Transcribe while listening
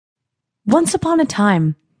Once upon a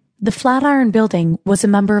time, the Flatiron Building was a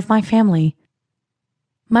member of my family.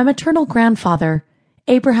 My maternal grandfather,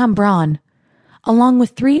 Abraham Braun, along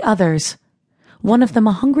with 3 others, one of them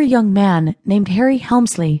a hungry young man named Harry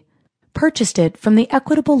Helmsley, purchased it from the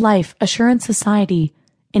Equitable Life Assurance Society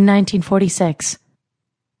in 1946.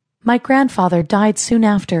 My grandfather died soon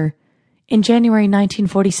after, in January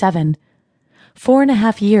 1947,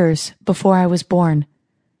 4.5 years before I was born.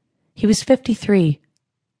 He was 53.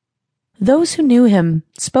 Those who knew him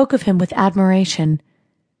spoke of him with admiration.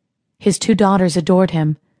 His 2 daughters adored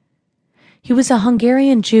him. He was a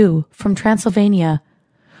Hungarian Jew from Transylvania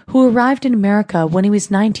who arrived in America when he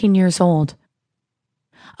was 19 years old.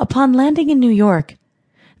 Upon landing in New York,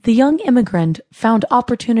 the young immigrant found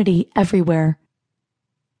opportunity everywhere.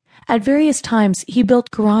 At various times he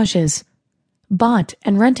built garages, bought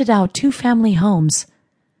and rented out 2 family homes,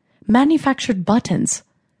 manufactured buttons,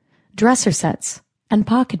 dresser sets, and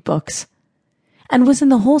pocketbooks, and was in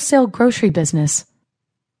the wholesale grocery business.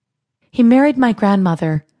 He married my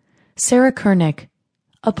grandmother, Sarah Koenig,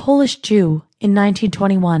 a Polish Jew, in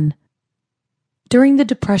 1921. During the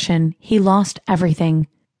Depression, he lost everything.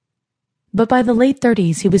 But by the late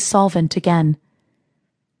 30s, he was solvent again.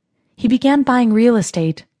 He began buying real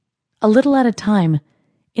estate, a little at a time,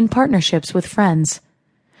 in partnerships with friends,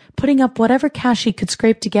 putting up whatever cash he could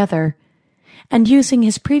scrape together, and using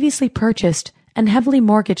his previously purchased and heavily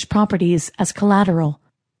mortgaged properties as collateral.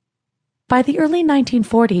 By the early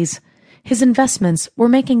 1940s, his investments were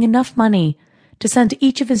making enough money to send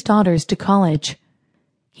each of his daughters to college.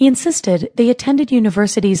 He insisted they attended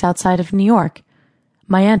universities outside of New York.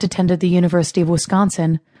 My aunt attended the University of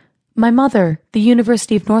Wisconsin, my mother the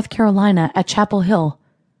University of North Carolina at Chapel Hill,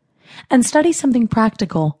 and study something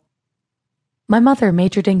practical. My mother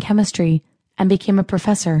majored in chemistry and became a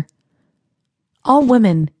professor. All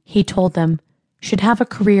women, he told them, should have a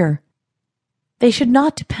career. They should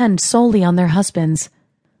not depend solely on their husbands.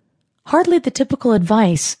 Hardly the typical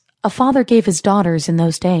advice a father gave his daughters in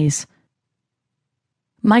those days.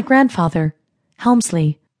 My grandfather,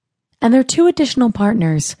 Helmsley, and their 2 additional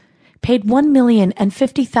partners paid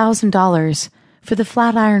 $1,050,000 for the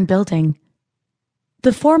Flatiron Building.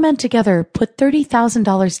 The 4 men together put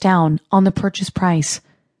 $30,000 down on the purchase price.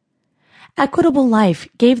 Equitable Life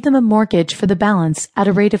gave them a mortgage for the balance at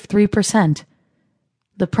a rate of 3%.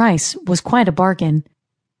 The price was quite a bargain.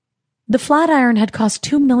 The Flatiron had cost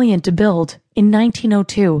 $2 million to build in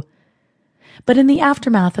 1902, but in the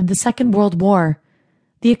aftermath of the Second World War,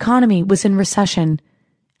 the economy was in recession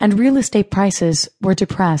and real estate prices were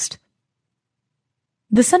depressed.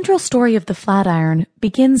 The central story of the Flatiron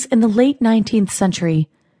begins in the late 19th century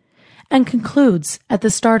and concludes at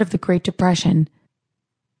the start of the Great Depression.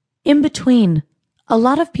 In between, a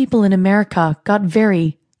lot of people in America got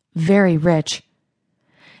very, very rich.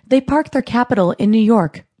 They parked their capital in New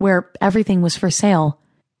York, where everything was for sale,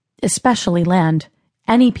 especially land,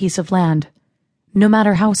 any piece of land, no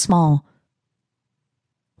matter how small.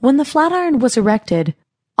 When the Flatiron was erected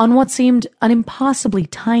on what seemed an impossibly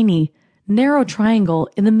tiny, narrow triangle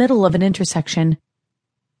in the middle of an intersection,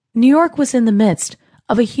 New York was in the midst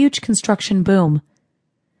of a huge construction boom.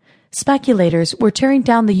 Speculators were tearing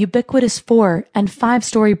down the ubiquitous 4- and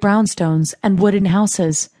 5-story brownstones and wooden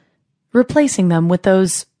houses, replacing them with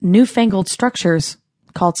those newfangled structures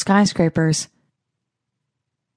called skyscrapers.